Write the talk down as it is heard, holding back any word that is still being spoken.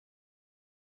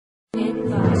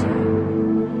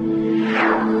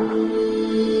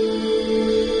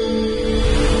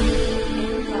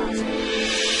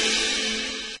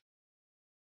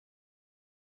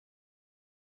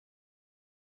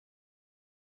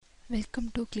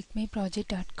Welcome to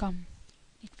clickmyproject.com.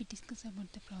 Let me discuss about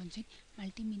the project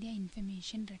Multimedia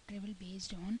Information Retrieval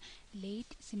based on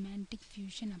late semantic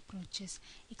fusion approaches.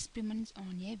 Experiments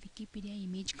on a Wikipedia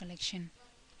image collection.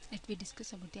 Let me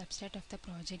discuss about the abstract of the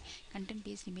project.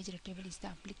 Content-based image retrieval is the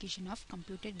application of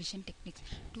computer vision techniques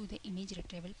to the image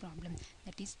retrieval problem.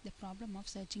 That is, the problem of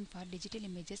searching for digital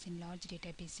images in large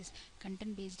databases.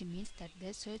 Content-based means that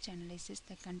the search analyzes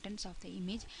the contents of the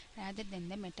image rather than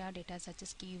the metadata such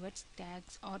as keywords,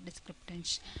 tags, or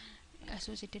descriptors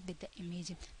associated with the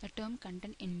image. The term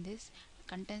content in this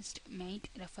context might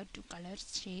refer to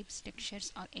colors, shapes,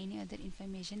 textures, or any other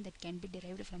information that can be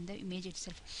derived from the image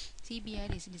itself.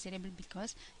 CBR is desirable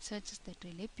because searches that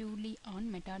rely purely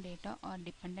on metadata are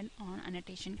dependent on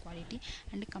annotation quality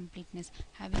and completeness.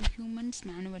 Having humans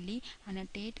manually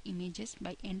annotate images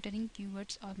by entering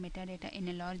keywords or metadata in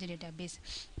a large database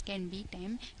can be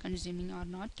time consuming or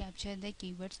not capture the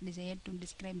keywords desired to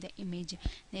describe the image.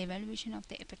 The evaluation of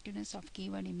the effectiveness of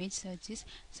keyword image search is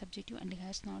subjective and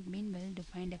has not been well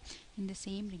defined. In the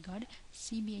same regard,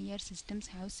 CBIR systems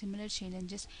have similar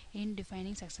challenges in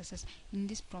defining successes. In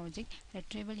this project,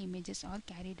 retrieval images are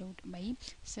carried out by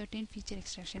certain feature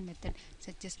extraction methods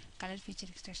such as color feature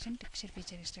extraction, texture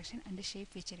feature extraction, and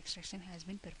shape feature extraction has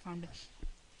been performed.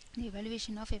 The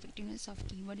evaluation of effectiveness of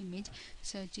keyword image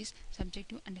search is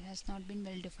subjective and has not been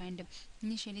well defined.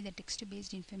 Initially, the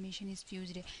text-based information is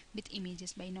fused with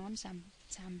images by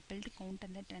non-sampled count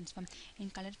and transform. In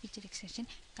color feature extraction,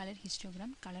 color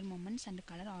histogram, color moments, and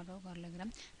color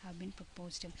autocorrelogram have been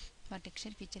proposed. For texture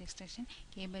feature extraction,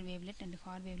 Caber wavelet and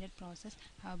Hoare wavelet process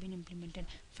have been implemented.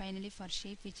 Finally, for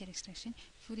shape feature extraction,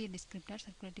 Fourier descriptor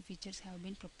circulative features have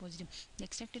been proposed. The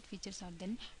extracted features are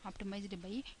then optimized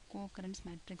by co-occurrence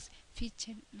matrix.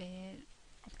 Features were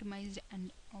optimized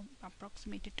and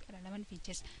approximated to relevant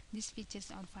features. These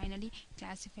features are finally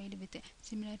classified with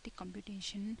similarity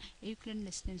computation equivalent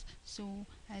distance so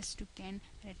as to can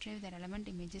retrieve the relevant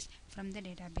images from the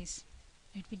database.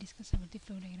 Let me discuss about the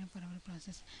flow diagram for our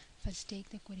process. First, take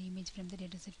the query image from the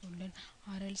dataset folder,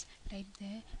 or else type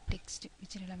the text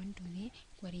which is relevant to the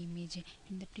query image.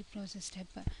 In the pre-process step,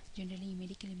 generally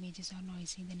medical images are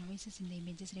noisy. The noises in the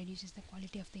images reduces the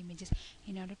quality of the images.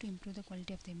 In order to improve the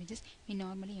quality of the images, we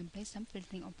normally employ some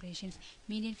filtering operations.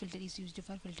 Median filter is used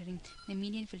for filtering. The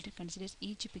median filter considers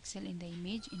each pixel in the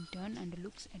image in turn and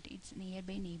looks at its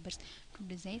nearby neighbors to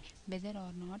decide whether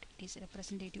or not it is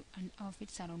representative of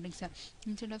its surroundings.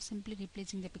 Instead of simply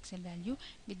replacing the pixel value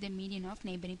with the median of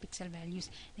neighboring pixel values.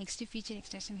 Next, feature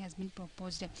extraction has been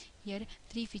proposed. Here,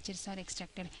 three features are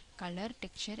extracted: color,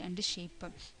 texture, and shape.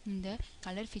 In the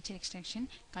color feature extraction,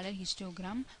 color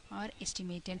histogram are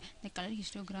estimated. The color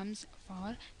histograms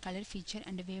for color feature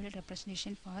and wavelet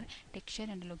representation for texture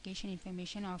and location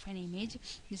information of an image.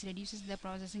 This reduces the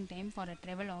processing time for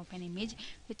retrieval of an image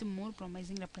with more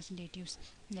promising representatives.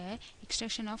 The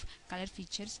extraction of color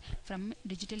features from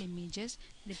digital images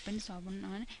depends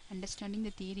on understanding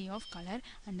the theory of color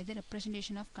and the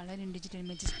representation of color in digital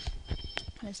images.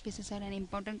 Color spaces are an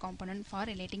important component for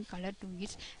relating color to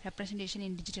its representation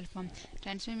in digital form.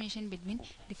 Transformation between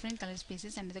different color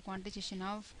spaces and the quantization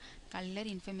of color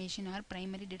information are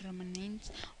primary determinants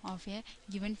of a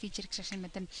given feature extraction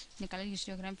method. The color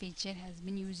histogram feature has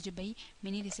been used by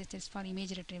many researchers for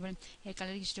image retrieval. A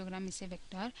color histogram is a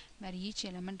vector where each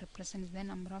element represents the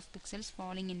number of pixels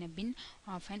falling in a bin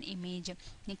of an image.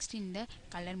 Next, in the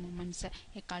color moments,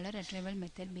 a color retrieval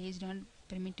method based on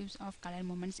primitives of color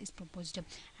moments is proposed.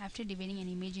 After dividing an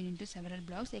image into several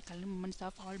blocks, the color moments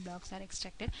of all blocks are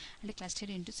extracted and clustered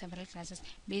into several classes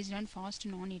based on fast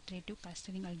non-iterative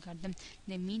clustering algorithm.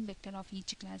 The mean vector of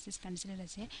each class is considered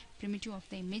as a primitive of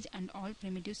the image and all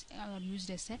primitives are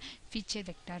used as a feature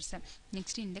vectors.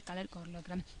 Next, in the color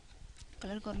correlogram.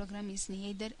 Color correlogram is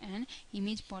neither an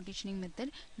image partitioning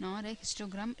method nor a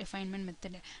histogram refinement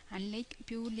method. Unlike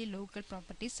purely local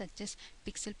properties such as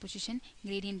pixel position,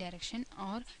 gradient direction,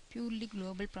 or purely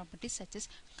global properties such as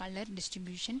color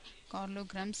distribution,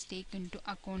 correlograms take into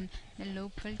account the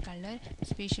local color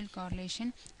spatial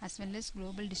correlation as well as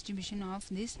global distribution of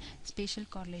this spatial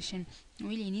correlation.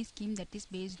 While any scheme that is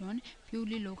based on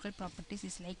purely local properties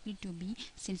is likely to be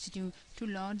sensitive to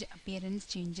large appearance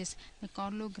changes, the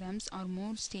correlograms are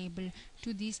more stable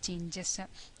to these changes.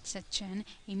 Such an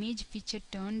image feature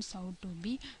turns out to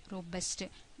be robust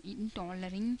in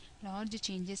tolerating large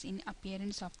changes in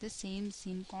appearance of the same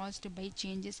scene caused by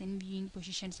changes in viewing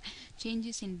positions,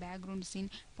 changes in background scene,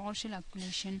 partial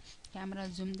occlusion, camera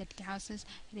zoom that causes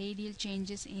radial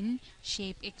changes in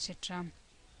shape, etc.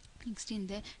 Next, in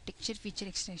the texture feature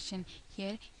extraction,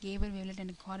 Here Gabor wavelet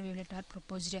and Core wavelet are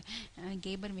proposed.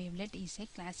 Gabor wavelet is a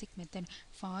classic method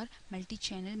for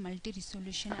multi-channel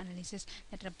multi-resolution analysis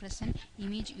that represent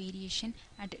image variation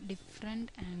at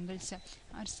different angles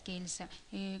or scales.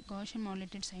 A Gaussian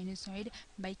modulated sinusoid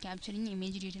by capturing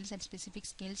image details at specific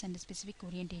scales and specific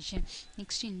orientation.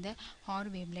 Next in the Hoare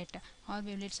wavelet. Hoare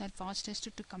wavelets are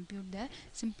fastest to compute, the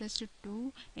simplest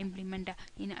to implement.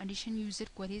 In addition, user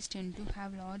queries tend to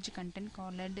have large content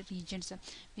colored regions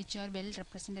which are well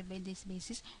represented by this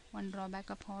basis. One drawback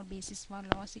of Hoare basis for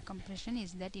lossy compression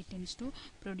is that it tends to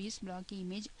produce blocky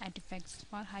image artifacts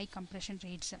for high compression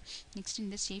rates. Next in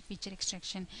the shape feature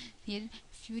extraction. Here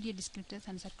Fourier descriptors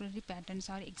and circular patterns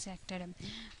are extracted.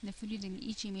 The Fourier in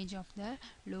each image of the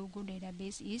logo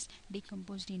database is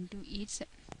decomposed into its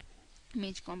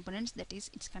image components, that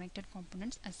is its connected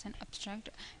components, as an abstract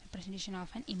representation of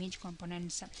an image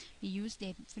components. We use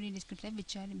the Fourier descriptors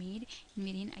which are made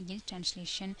invariant against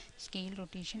translation, scale,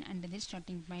 rotation and the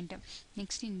starting point.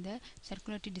 Next in the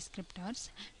circularity descriptors,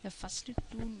 the first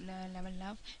level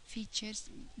of features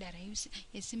derives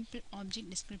a simple object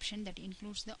description that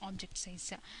includes the object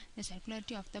size, the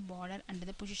circularity of the border and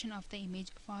the position of the image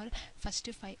for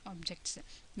first 5 objects.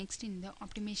 Next in the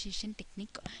optimization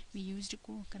technique, we used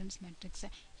co-occurrence matrix.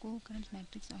 Co-occurrence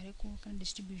matrix or a co-occurrence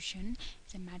distribution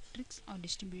is a matrix or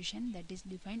distribution that is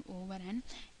defined over an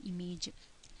image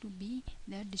to be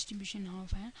the distribution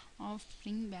of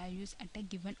offspring values at a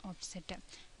given offset.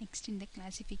 Next in the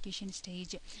classification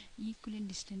stage, equivalent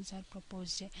distance are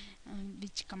proposed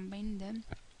which combine the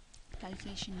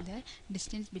calculation the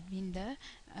distance between the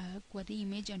query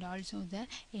image and also the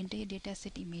entire data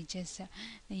set images.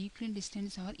 The equivalent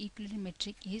distance or equivalent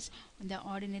metric is the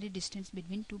ordinary distance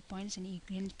between 2 points in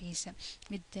equivalent space.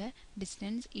 With the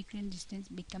distance, equivalent distance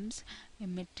becomes a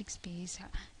metric space.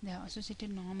 The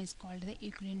associated norm is called the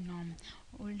equivalent norm.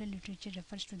 Older literature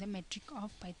refers to the metric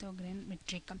of Pythagorean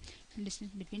metric.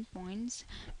 Distance between points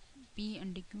P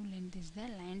and Q length is the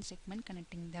line segment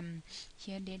connecting them.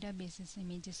 Here databases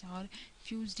images are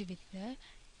fused with the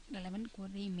relevant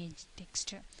query image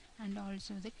text and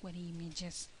also the query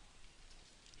images.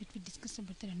 Let me discuss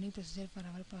about the running procedure for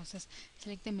our process.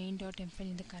 Select the main.m file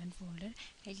in the current folder,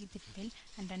 right click that file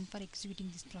and run for executing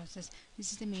this process.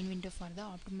 This is the main window for the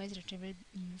optimized retrieval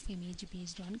of image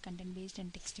based on content based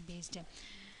and text based.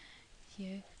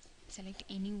 Here select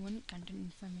any one content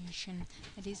information,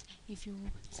 that is if you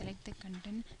select the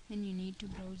content then you need to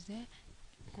browse the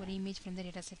query image from the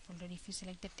dataset folder. If you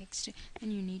select the text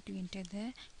then you need to enter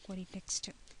the query text.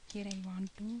 Here I want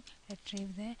to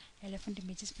retrieve the elephant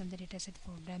images from the dataset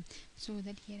folder, so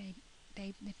that here I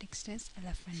type the text as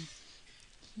elephant.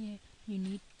 Here you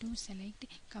need to select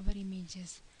cover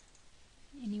images,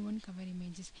 any one cover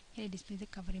images. Here I display the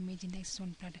cover image in the axis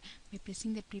 1 plot. By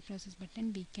pressing the pre-process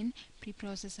button we can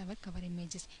pre-process our cover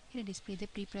images. Here I display the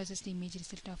pre-processed image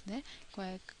result of the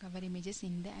cover images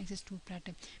in the axis 2 plot.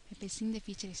 By pressing the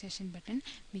feature extraction button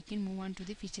we can move on to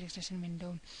the feature extraction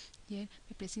window. Here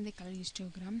by pressing the color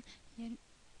histogram, here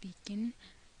we can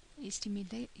estimate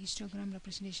the histogram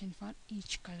representation for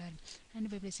each color,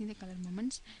 and by pressing the color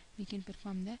moments we can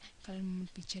perform the color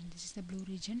moment picture. This is the blue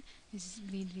region, this is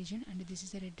green region and this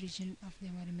is the red region of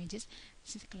our images.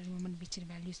 This is the color moment picture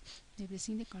values. By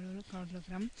pressing the color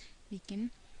correlogram we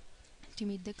can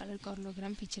estimate the color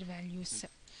correlogram feature values,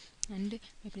 and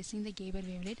by pressing the Gabor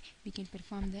wavelet we can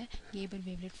perform the Gabor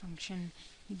wavelet function.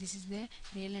 This is the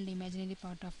real and imaginary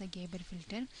part of the Gabor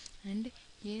filter, and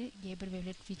here Gabor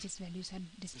wavelet features values are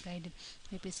displayed.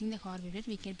 By pressing the Hoare wavelet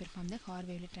we can perform the Hoare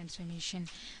wavelet transformation.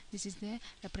 This is the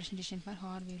representation for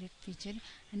Hoare wavelet feature,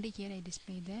 and here I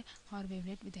display the Hoare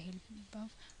wavelet with the help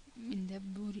of in the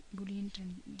Boolean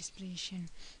displayation.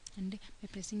 And by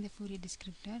pressing the Fourier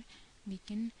descriptor we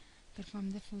can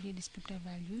perform the Fourier descriptor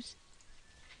values,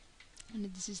 and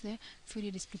this is the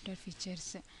Fourier descriptor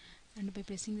features. And by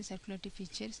pressing the circularity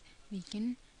features we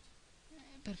can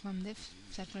perform the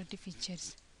circularity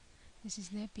features. This is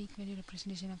the peak value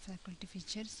representation of circularity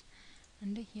features,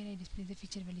 and here I display the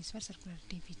feature values for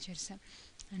circularity features.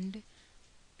 And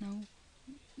now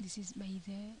this is by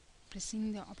the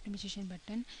pressing the optimization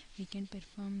button we can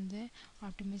perform the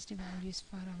optimized values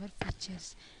for our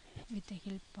features with the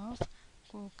help of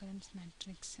co-occurrence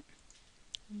matrix.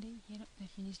 And here the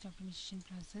finished optimization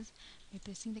process. By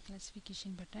pressing the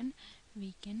classification button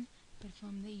we can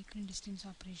perform the equivalent distance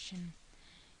operation.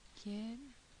 Here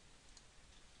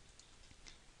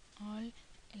all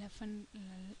relevant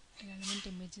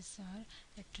images are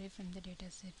retrieved from the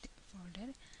dataset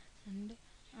folder, and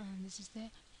this is the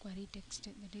query text,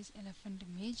 that is elephant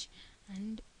image,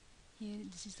 and here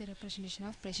this is the representation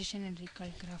of precision and recall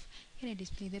graph. Here I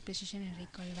display the precision and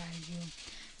recall value.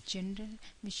 General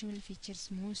visual features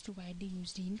most widely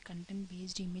used in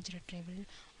content-based image retrieval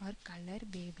are color,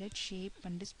 wavelet, shape,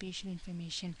 and spatial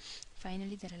information.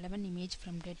 Finally, the relevant image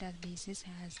from databases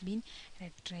has been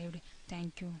retrieved.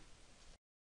 Thank you.